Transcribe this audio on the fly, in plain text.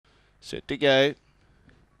Set to go.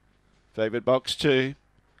 Favoured box 2.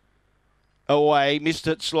 Away, missed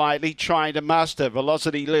it slightly, trying to muster.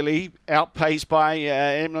 Velocity Lily, outpaced by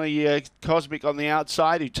Emily Cosmic on the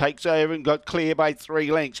outside, who takes over and got clear by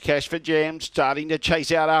 3 lengths. Cash for Jam starting to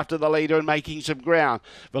chase out after the leader and making some ground.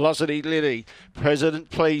 Velocity Lily, President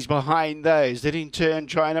Please behind those. Then in turn,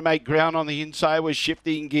 trying to make ground on the inside was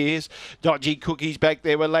Shifting Gears. Dodgy Cookies back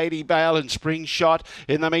there with Lady Bale and Spring Shot.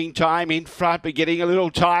 In the meantime, in front, but getting a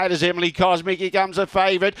little tired as Emily Cosmic. Here comes a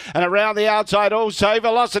favourite. And around the outside also,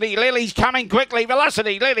 Velocity Lily's coming quickly.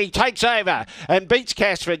 Velocity Lily takes over and beats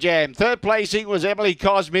Cash for Jam. Third placing was Emily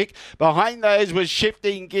Cosmic. Behind those was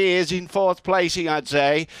Shifting Gears in fourth placing, I'd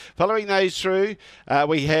say. Following those through,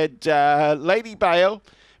 we had Lady Bale,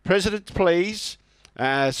 President Please,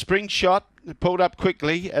 Spring Shot pulled up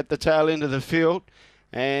quickly at the tail end of the field,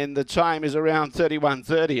 and the time is around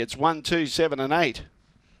 31:30. It's 1, 2, 7 and 8.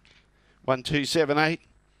 1, 2, 7, 8.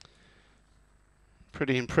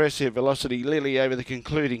 Pretty impressive. Velocity Lily over the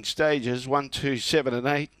concluding stages. 1, 2, 7 and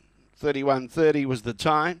 8. 31:30 was the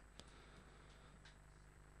time.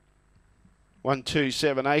 1, 2,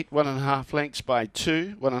 7, 8. 1.5 lengths by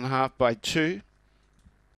 2. 1.5 by 2.